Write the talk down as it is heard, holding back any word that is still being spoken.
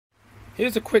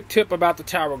Here's a quick tip about the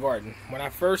Tower Garden. When I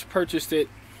first purchased it,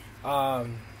 I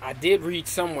did read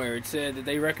somewhere it said that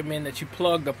they recommend that you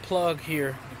plug the plug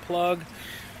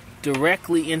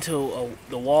directly into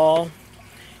the wall.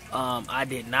 I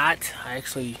did not. I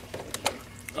actually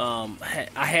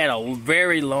I had a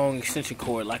very long extension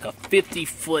cord, like a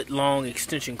 50-foot long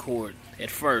extension cord at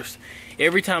first.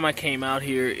 Every time I came out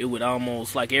here, it would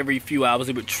almost, like every few hours,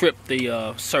 it would trip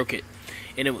the circuit,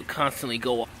 and it would constantly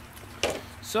go off.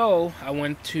 So I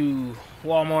went to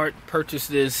Walmart,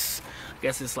 purchased this, I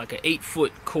guess it's like an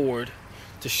 8-foot cord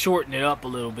to shorten it up a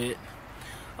little bit,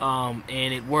 and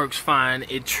it works fine.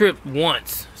 It tripped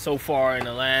once so far in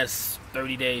the last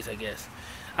 30 days, I guess.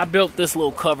 I built this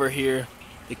little cover here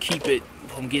to keep it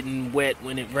from getting wet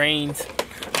when it rains.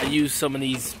 I used some of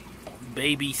these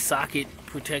baby socket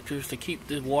protectors to keep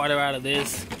the water out of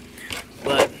this,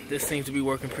 but this seems to be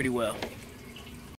working pretty well.